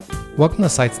Welcome to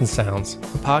Sights and Sounds,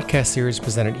 a podcast series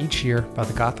presented each year by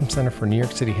the Gotham Center for New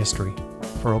York City History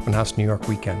for Open House New York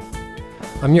weekend.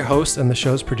 I'm your host and the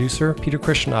show's producer, Peter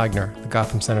Christian Eigner, the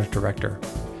Gotham Center's director.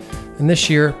 And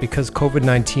this year, because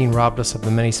COVID-19 robbed us of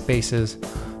the many spaces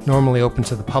normally open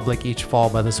to the public each fall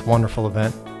by this wonderful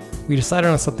event, we decided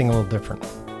on something a little different.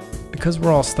 Because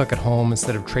we're all stuck at home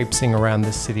instead of traipsing around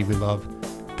this city we love,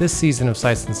 this season of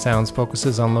Sights and Sounds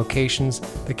focuses on locations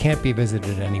that can't be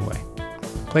visited anyway.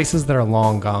 Places that are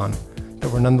long gone, that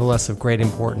were nonetheless of great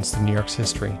importance to New York's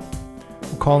history.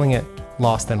 We're calling it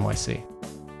Lost NYC.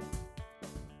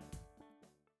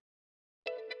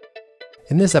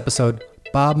 In this episode,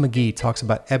 Bob McGee talks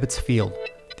about Ebbets Field,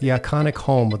 the iconic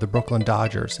home of the Brooklyn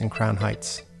Dodgers in Crown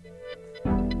Heights.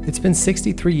 It's been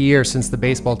 63 years since the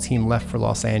baseball team left for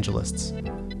Los Angeles,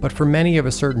 but for many of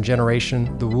a certain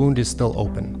generation, the wound is still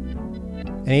open.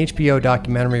 An HBO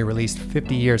documentary released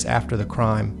 50 years after the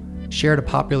crime shared a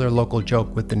popular local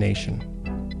joke with the nation.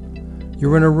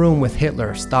 You're in a room with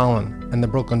Hitler, Stalin, and the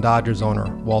Brooklyn Dodgers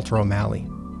owner, Walter O'Malley.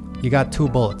 You got 2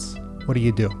 bullets. What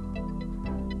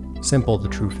do? Simple, the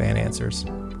true fan answers.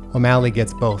 O'Malley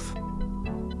gets both.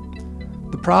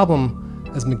 The problem,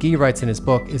 as McGee writes in his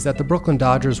book, is that the Brooklyn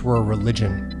Dodgers were a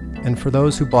religion, and for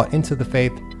those who bought into the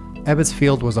faith, Ebbets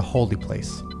Field was a holy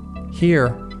place. Here,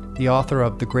 the author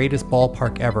of The Greatest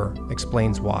Ballpark Ever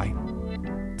explains why.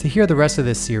 To hear the rest of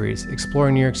this series,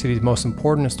 exploring New York City's most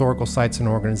important historical sites and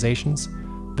organizations,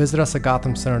 visit us at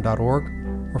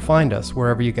gothamcenter.org or find us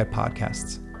wherever you get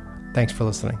podcasts. Thanks for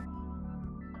listening.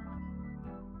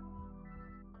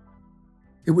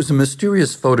 It was a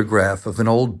mysterious photograph of an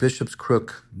old Bishop's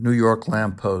Crook, New York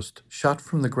lamppost, shot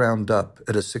from the ground up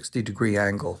at a 60-degree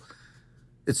angle.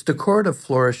 Its decorative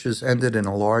flourishes ended in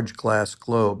a large glass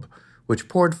globe, which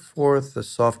poured forth a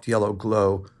soft yellow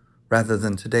glow rather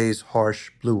than today's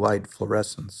harsh blue-white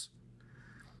fluorescence.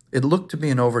 It looked to be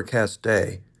an overcast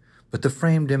day, but the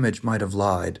framed image might have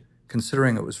lied,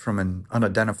 considering it was from an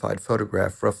unidentified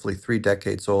photograph roughly 3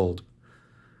 decades old.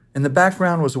 In the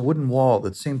background was a wooden wall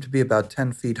that seemed to be about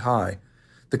 10 feet high,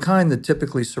 the kind that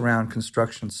typically surround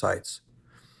construction sites.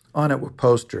 On it were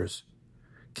posters: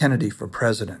 Kennedy for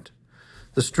President.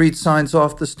 The street signs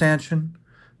off the stanchion: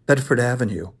 Bedford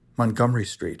Avenue, Montgomery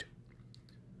Street.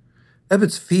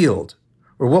 Ebbets Field,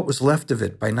 or what was left of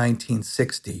it by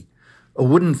 1960, a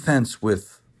wooden fence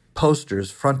with posters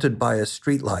fronted by a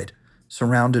streetlight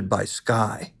surrounded by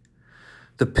sky.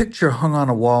 The picture hung on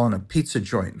a wall in a pizza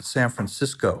joint in San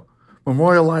Francisco,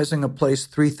 memorializing a place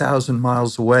 3,000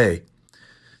 miles away.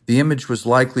 The image was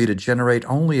likely to generate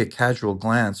only a casual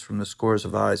glance from the scores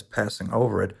of eyes passing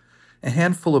over it. A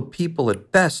handful of people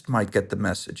at best might get the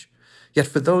message. Yet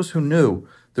for those who knew,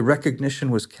 the recognition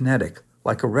was kinetic,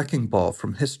 like a wrecking ball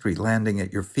from history landing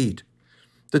at your feet.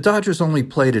 The Dodgers only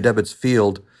played at Ebbets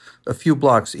Field, a few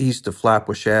blocks east of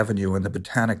Flatbush Avenue and the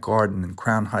Botanic Garden in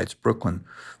Crown Heights, Brooklyn,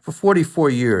 for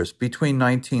 44 years, between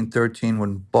 1913,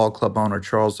 when ball club owner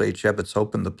Charles H. Ebbets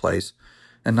opened the place,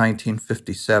 and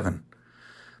 1957.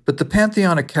 But the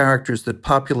pantheon of characters that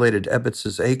populated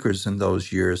Ebbets' acres in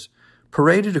those years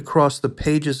paraded across the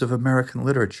pages of American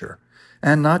literature,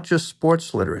 and not just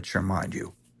sports literature, mind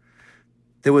you.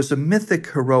 There was a mythic,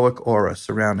 heroic aura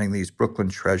surrounding these Brooklyn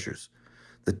treasures,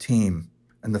 the team,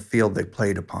 and the field they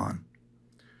played upon.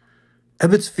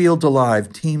 Ebbets Field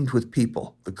alive teemed with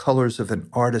people, the colors of an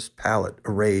artist's palette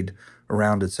arrayed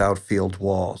around its outfield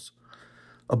walls.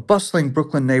 A bustling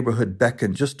Brooklyn neighborhood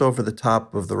beckoned just over the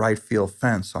top of the right field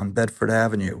fence on Bedford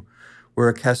Avenue, where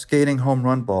a cascading home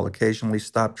run ball occasionally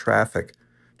stopped traffic,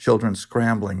 children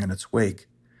scrambling in its wake.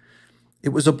 It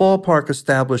was a ballpark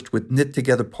established with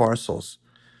knit-together parcels.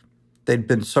 They'd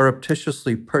been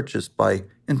surreptitiously purchased by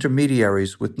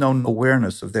intermediaries with no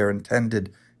awareness of their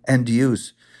intended end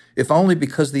use, if only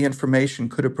because the information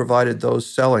could have provided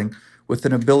those selling with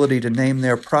an ability to name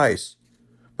their price.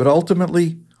 But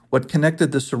ultimately, what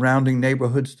connected the surrounding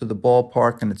neighborhoods to the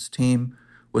ballpark and its team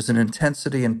was an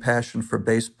intensity and passion for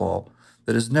baseball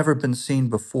that has never been seen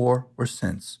before or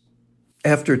since.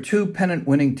 After 2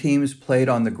 pennant-winning teams played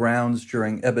on the grounds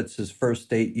during Ebbets'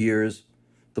 first 8 years,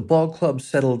 the ball club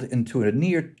settled into a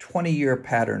near 20-year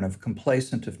pattern of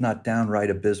complacent, if not downright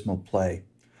abysmal play.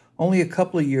 Only a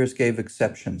couple of years gave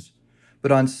exceptions,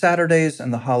 but on Saturdays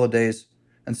and the holidays,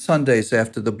 and Sundays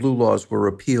after the Blue Laws were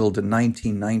repealed in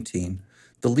 1919,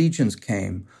 the Legions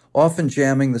came, often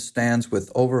jamming the stands with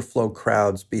overflow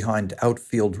crowds behind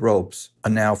outfield ropes, a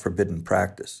now forbidden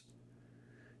practice.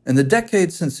 In the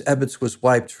decades since Ebbets was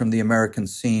wiped from the American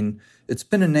scene, it's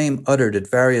been a name uttered at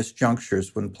various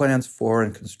junctures when plans for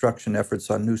and construction efforts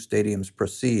on new stadiums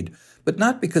proceed, but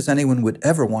not because anyone would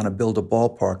ever want to build a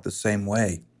ballpark the same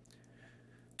way.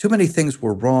 Too many things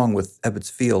were wrong with Ebbets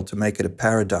Field to make it a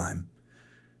paradigm.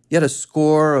 Yet a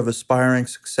score of aspiring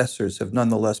successors have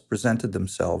nonetheless presented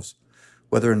themselves,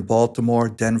 whether in Baltimore,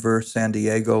 Denver, San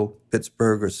Diego,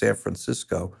 Pittsburgh, or San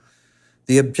Francisco.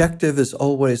 The objective is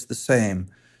always the same,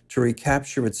 to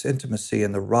recapture its intimacy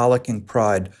and the rollicking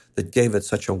pride that gave it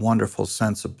such a wonderful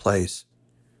sense of place.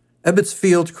 Ebbets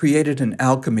Field created an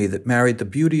alchemy that married the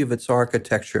beauty of its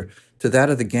architecture to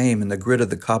that of the game and the grit of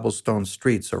the cobblestone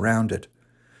streets around it.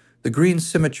 The green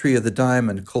symmetry of the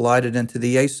diamond collided into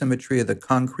the asymmetry of the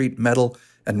concrete, metal,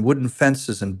 and wooden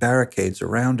fences and barricades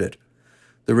around it.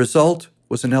 The result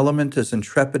was an element as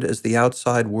intrepid as the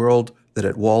outside world that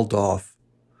it walled off.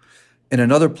 In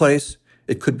another place,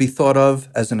 it could be thought of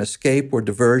as an escape or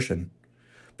diversion.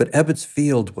 But Ebbets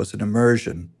Field was an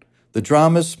immersion. The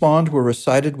dramas spawned were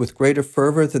recited with greater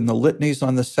fervor than the litanies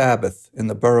on the Sabbath in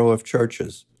the borough of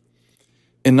churches.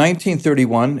 In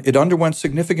 1931, it underwent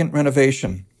significant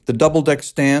renovation. The double-deck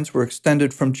stands were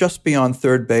extended from just beyond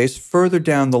third base further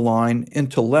down the line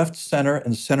into left, center,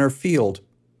 and center field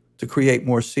to create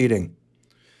more seating.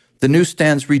 The new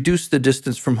stands reduced the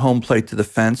distance from home plate to the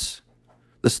fence,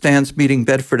 the stands meeting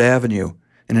Bedford Avenue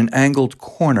in an angled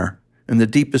corner in the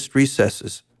deepest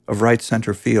recesses of right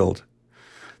center field.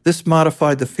 This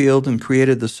modified the field and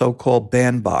created the so-called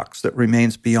bandbox that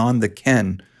remains beyond the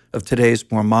ken of today's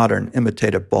more modern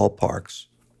imitative ballparks.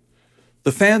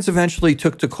 The fans eventually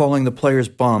took to calling the players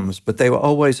bums, but they were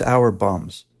always our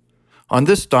bums. On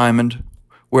this diamond,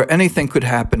 where anything could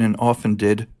happen and often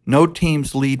did, no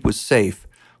team's lead was safe,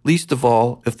 least of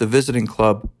all if the visiting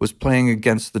club was playing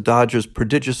against the Dodgers'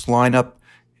 prodigious lineup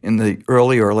in the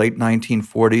early or late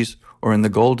 1940s or in the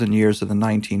golden years of the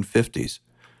 1950s.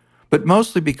 But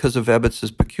mostly because of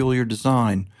Ebbets' peculiar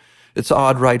design, its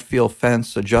odd right field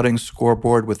fence, a jutting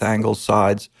scoreboard with angled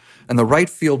sides, and the right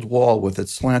field wall with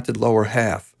its slanted lower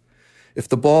half. If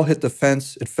the ball hit the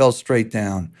fence, it fell straight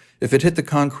down. If it hit the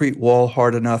concrete wall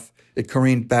hard enough, it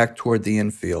careened back toward the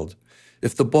infield.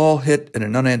 If the ball hit at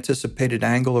an unanticipated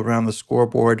angle around the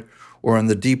scoreboard or in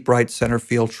the deep right center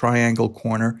field triangle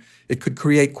corner, it could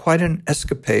create quite an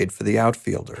escapade for the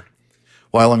outfielder.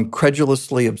 While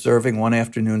incredulously observing one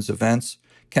afternoon's events,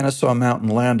 Kennesaw Mountain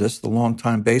Landis, the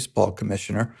longtime baseball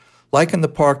commissioner, likened the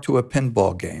park to a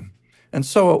pinball game. And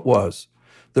so it was.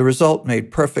 The result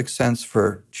made perfect sense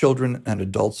for children and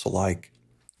adults alike.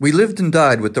 We lived and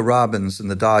died with the Robins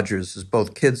and the Dodgers as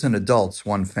both kids and adults,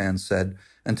 one fan said,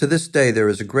 and to this day there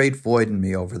is a great void in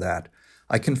me over that.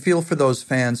 I can feel for those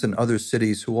fans in other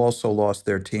cities who also lost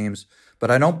their teams,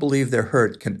 but I don't believe their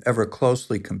hurt can ever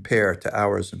closely compare to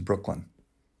ours in Brooklyn.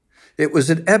 It was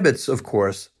at Ebbets, of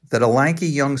course, that a lanky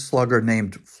young slugger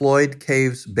named Floyd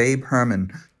Caves Babe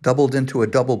Herman doubled into a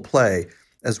double play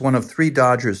as one of 3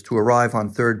 Dodgers to arrive on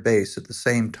third base at the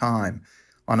same time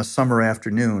on a summer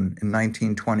afternoon in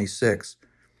 1926.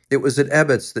 It was at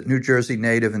Ebbets that New Jersey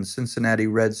native and Cincinnati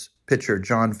Reds pitcher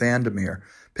John Vandermeer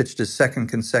pitched his second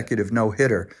consecutive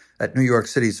no-hitter at New York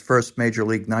City's first Major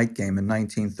League night game in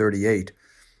 1938.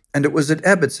 And it was at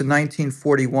Ebbets in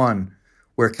 1941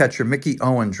 where catcher Mickey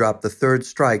Owen dropped the third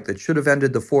strike that should have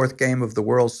ended the 4th game of the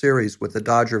World Series with the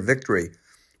Dodger victory,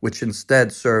 which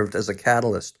instead served as a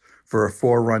catalyst for a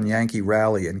 4-run Yankee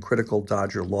rally and critical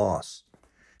Dodger loss.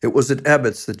 It was at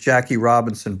Ebbets that Jackie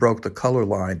Robinson broke the color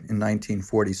line in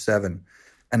 1947,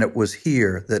 and it was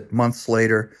here that months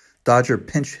later, Dodger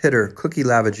pinch hitter Cookie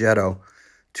Lavagetto,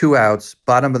 2 outs,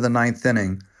 bottom of the 9th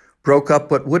inning, broke up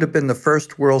what would have been the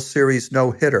first World Series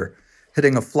no-hitter,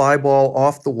 hitting a fly ball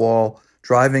off the wall,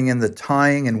 driving in the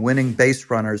tying and winning base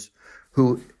runners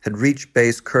who had reached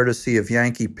base courtesy of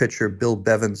Yankee pitcher Bill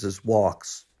Bevins'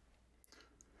 walks.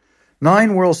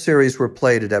 9 World Series were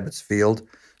played at Ebbets Field,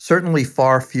 certainly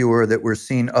far fewer that were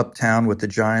seen uptown with the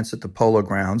Giants at the Polo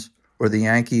Grounds or the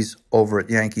Yankees over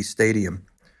at Yankee Stadium.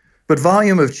 But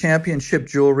volume of championship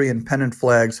jewelry and pennant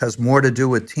flags has more to do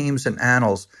with teams and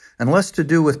annals and less to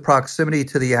do with proximity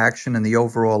to the action and the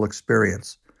overall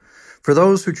experience. For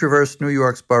those who traversed New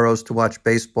York's boroughs to watch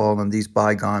baseball in these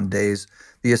bygone days,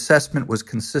 the assessment was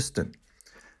consistent.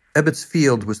 Ebbets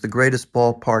Field was the greatest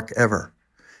ballpark ever.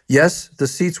 Yes, the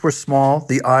seats were small,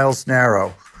 the aisles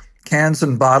narrow. Cans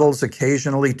and bottles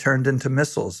occasionally turned into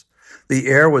missiles. The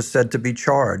air was said to be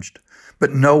charged,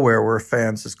 but nowhere were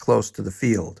fans as close to the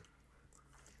field.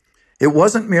 It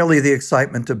wasn't merely the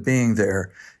excitement of being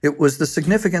there. It was the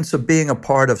significance of being a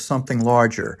part of something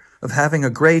larger, of having a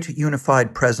great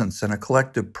unified presence and a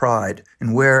collective pride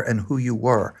in where and who you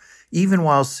were, even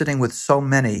while sitting with so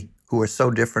many who were so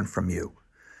different from you.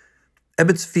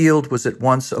 Ebbets Field was at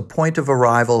once a point of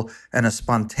arrival and a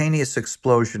spontaneous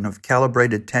explosion of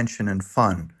calibrated tension and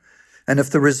fun. And if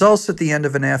the results at the end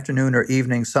of an afternoon or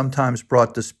evening sometimes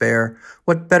brought despair,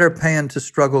 what better paean to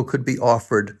struggle could be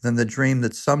offered than the dream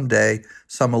that someday,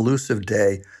 some elusive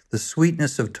day, the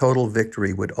sweetness of total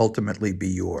victory would ultimately be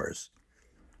yours?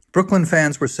 Brooklyn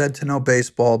fans were said to know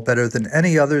baseball better than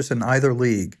any others in either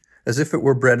league, as if it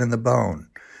were bred in the bone.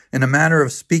 In a manner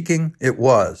of speaking, it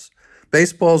was.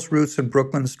 Baseball's roots in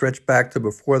Brooklyn stretch back to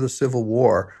before the Civil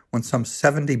War, when some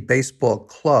 70 baseball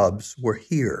clubs were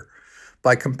here.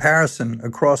 By comparison,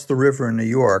 across the river in New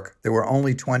York, there were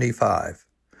only 25.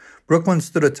 Brooklyn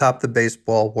stood atop the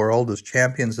baseball world as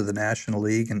champions of the National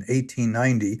League in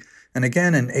 1890 and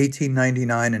again in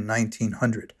 1899 and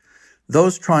 1900.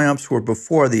 Those triumphs were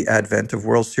before the advent of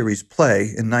World Series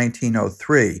play in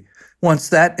 1903. Once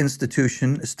that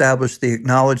institution established the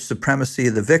acknowledged supremacy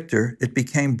of the victor, it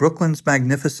became Brooklyn's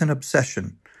magnificent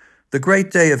obsession. The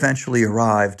great day eventually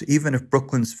arrived, even if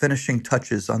Brooklyn's finishing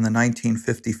touches on the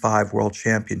 1955 World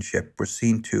Championship were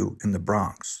seen to in the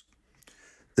Bronx.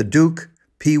 The Duke,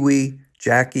 Pee Wee,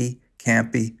 Jackie,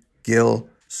 Campy, Gill,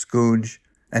 Schoonge,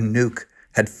 and Nuke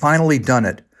had finally done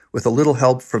it, with a little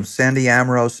help from Sandy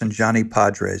Amorose and Johnny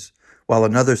Padres, while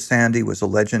another Sandy was a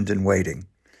legend in waiting.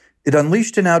 It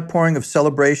unleashed an outpouring of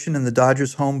celebration in the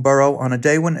Dodgers' home borough on a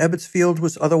day when Ebbets Field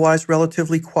was otherwise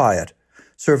relatively quiet,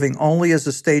 serving only as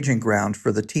a staging ground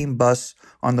for the team bus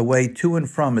on the way to and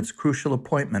from its crucial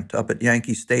appointment up at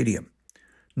Yankee Stadium.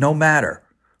 No matter,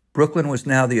 Brooklyn was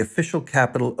now the official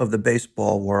capital of the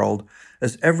baseball world,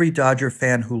 as every Dodger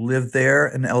fan who lived there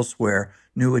and elsewhere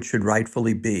knew it should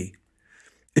rightfully be.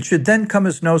 It should then come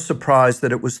as no surprise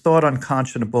that it was thought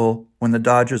unconscionable when the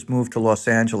Dodgers moved to Los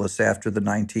Angeles after the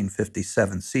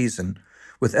 1957 season,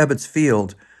 with Ebbets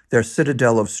Field, their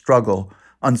citadel of struggle,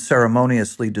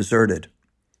 unceremoniously deserted.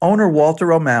 Owner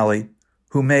Walter O'Malley,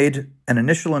 who made an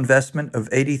initial investment of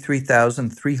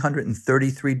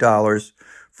 $83,333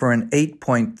 for an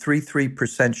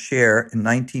 8.33% share in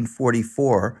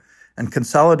 1944 and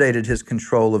consolidated his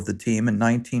control of the team in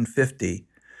 1950,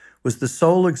 was the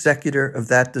sole executor of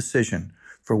that decision,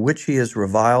 for which he is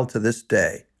reviled to this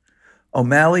day.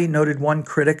 O'Malley, noted one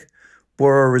critic,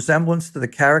 bore a resemblance to the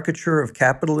caricature of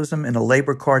capitalism in a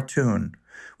labor cartoon,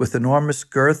 with enormous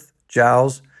girth,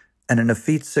 jowls, and an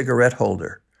effete cigarette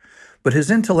holder. But his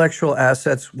intellectual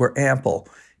assets were ample,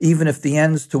 even if the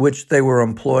ends to which they were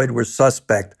employed were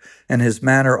suspect, and his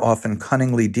manner often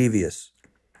cunningly devious.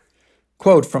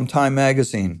 Quote from Time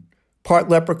magazine, "Part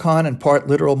leprechaun and part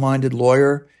literal-minded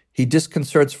lawyer, he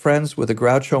disconcerts friends with a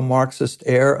Groucho Marxist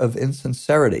air of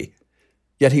insincerity,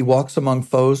 yet he walks among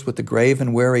foes with the grave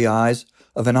and wary eyes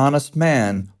of an honest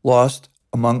man lost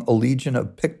among a legion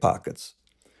of pickpockets."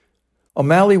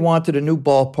 O'Malley wanted a new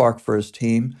ballpark for his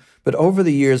team, but over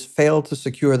the years failed to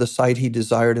secure the site he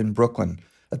desired in Brooklyn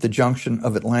at the junction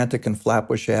of Atlantic and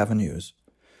Flatbush Avenues.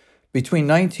 Between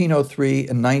 1903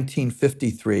 and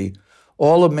 1953,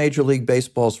 all of Major League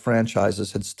Baseball's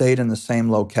franchises had stayed in the same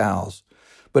locales,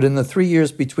 but in the 3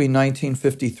 years between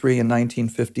 1953 and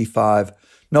 1955,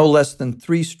 no less than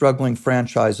 3 struggling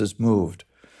franchises moved.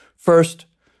 First,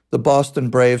 the Boston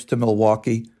Braves to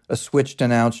Milwaukee, a switch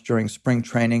announced during spring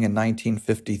training in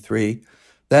 1953,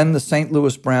 then the St.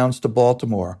 Louis Browns to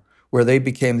Baltimore, where they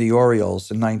became the Orioles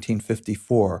in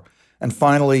 1954, and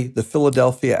finally the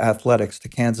Philadelphia Athletics to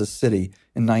Kansas City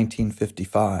in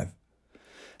 1955.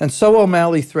 And so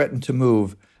O'Malley threatened to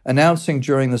move, announcing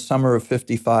during the summer of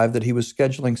 '55 that he was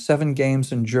scheduling 7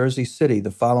 games in Jersey City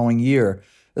the following year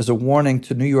as a warning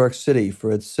to New York City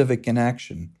for its civic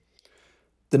inaction.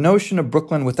 The notion of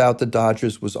Brooklyn without the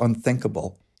Dodgers was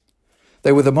unthinkable.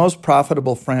 They were the most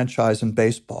profitable franchise in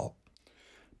baseball.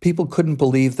 People couldn't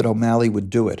believe that O'Malley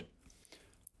would do it.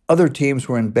 Other teams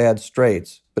were in bad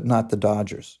straits, but not the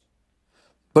Dodgers.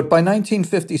 But by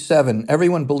 1957,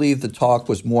 everyone believed the talk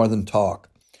was more than talk.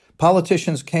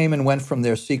 Politicians came and went from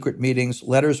their secret meetings,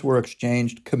 letters were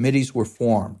exchanged, committees were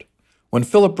formed. When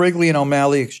Philip Wrigley and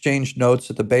O'Malley exchanged notes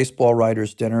at the baseball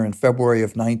writers' dinner in February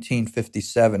of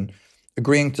 1957,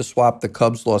 agreeing to swap the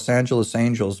Cubs' Los Angeles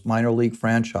Angels minor league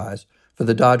franchise for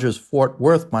the Dodgers' Fort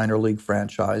Worth minor league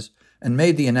franchise, and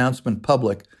made the announcement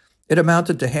public, it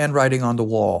amounted to handwriting on the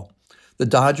wall. The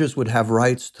Dodgers would have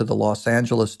rights to the Los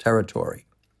Angeles territory.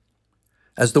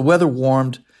 As the weather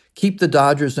warmed, Keep the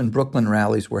Dodgers in Brooklyn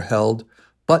rallies were held.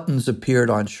 Buttons appeared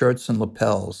on shirts and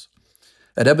lapels.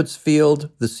 At Ebbets Field,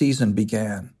 the season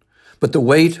began. But the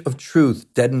weight of truth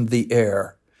deadened the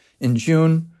air. In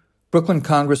June, Brooklyn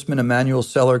Congressman Emanuel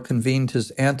Seller convened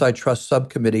his antitrust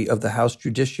subcommittee of the House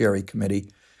Judiciary Committee,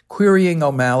 querying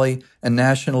O'Malley and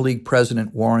National League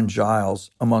President Warren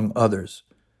Giles, among others.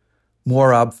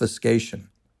 More obfuscation.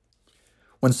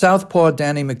 When Southpaw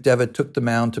Danny McDevitt took the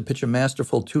mound to pitch a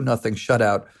masterful 2-0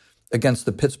 shutout against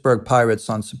the Pittsburgh Pirates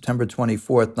on September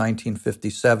 24,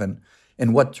 1957,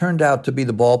 in what turned out to be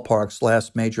the ballpark's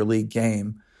last major league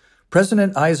game,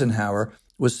 President Eisenhower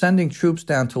was sending troops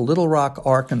down to Little Rock,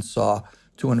 Arkansas,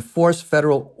 to enforce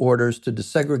federal orders to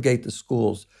desegregate the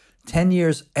schools 10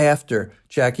 years after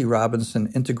Jackie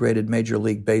Robinson integrated Major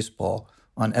League Baseball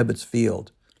on Ebbets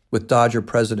Field, with Dodger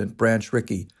President Branch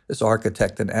Rickey as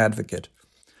architect and advocate.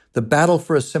 The battle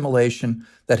for assimilation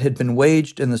that had been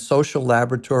waged in the social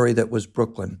laboratory that was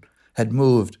Brooklyn had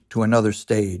moved to another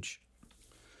stage.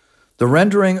 The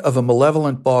rendering of a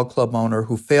malevolent ball club owner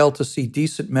who failed to see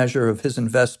decent measure of his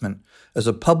investment as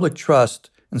a public trust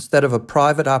instead of a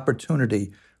private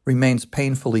opportunity remains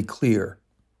painfully clear.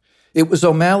 It was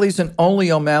O'Malley's and only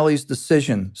O'Malley's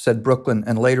decision, said Brooklyn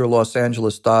and later Los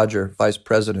Angeles Dodger Vice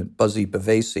President Buzzy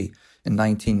Bavasi in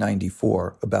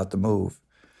 1994 about the move.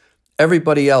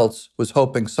 Everybody else was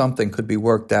hoping something could be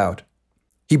worked out.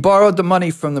 He borrowed the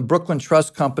money from the Brooklyn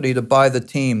Trust Company to buy the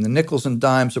team, the nickels and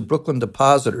dimes of Brooklyn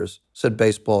depositors, said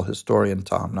baseball historian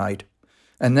Tom Knight.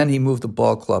 And then he moved the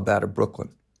ball club out of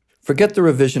Brooklyn. Forget the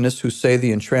revisionists who say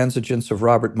the intransigence of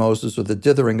Robert Moses or the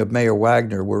dithering of Mayor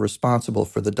Wagner were responsible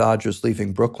for the Dodgers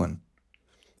leaving Brooklyn.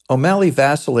 O'Malley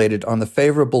vacillated on the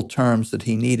favorable terms that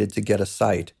he needed to get a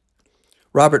site.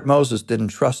 Robert Moses didn't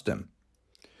trust him.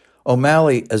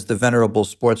 O'Malley, as the venerable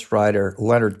sports writer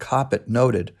Leonard Coppett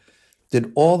noted,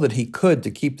 did all that he could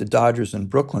to keep the Dodgers in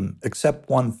Brooklyn, except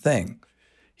one thing.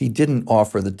 He didn't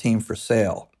offer the team for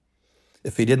sale.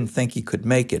 If he didn't think he could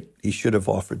make it, he should have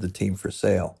offered the team for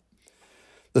sale.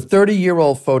 The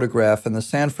 30-year-old photograph in the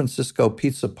San Francisco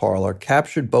pizza parlor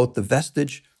captured both the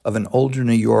vestige of an older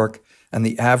New York and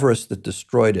the avarice that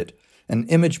destroyed it, an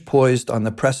image poised on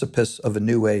the precipice of a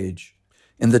new age.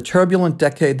 In the turbulent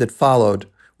decade that followed,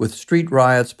 with street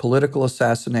riots, political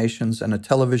assassinations, and a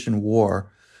television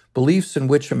war, beliefs in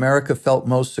which America felt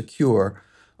most secure,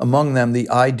 among them the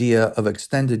idea of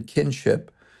extended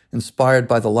kinship, inspired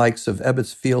by the likes of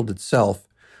Ebbets Field itself,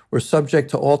 were subject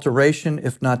to alteration,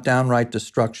 if not downright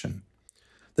destruction.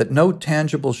 That no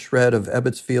tangible shred of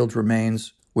Ebbets Field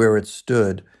remains where it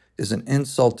stood is an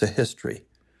insult to history.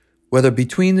 Whether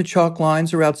between the chalk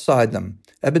lines or outside them,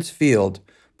 Ebbets Field,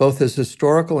 both as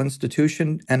historical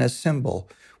institution and as symbol,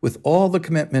 with all the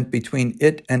commitment between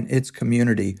it and its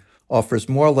community, offers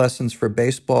more lessons for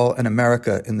baseball and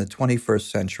America in the 21st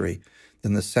century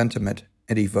than the sentiment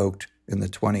it evoked in the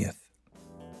 20th.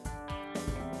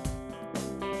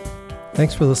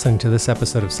 Thanks for listening to this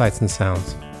episode of Sights and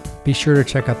Sounds. Be sure to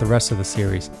check out the rest of the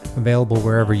series, available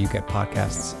wherever you get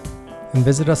podcasts. And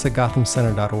visit us at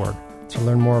gothamcenter.org to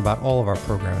learn more about all of our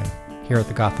programming here at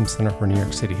the Gotham Center for New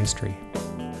York City History.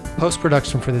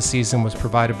 Post-production for this season was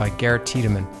provided by Garrett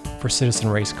Tiedemann for Citizen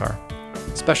Race Car.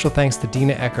 Special thanks to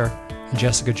Dina Ecker and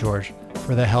Jessica George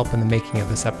for their help in the making of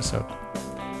this episode.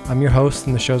 I'm your host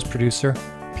and the show's producer,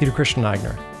 Peter Christian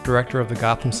Eigner, Director of the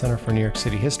Gotham Center for New York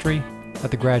City History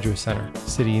at the Graduate Center,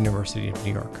 City University of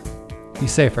New York. Be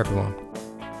safe, everyone.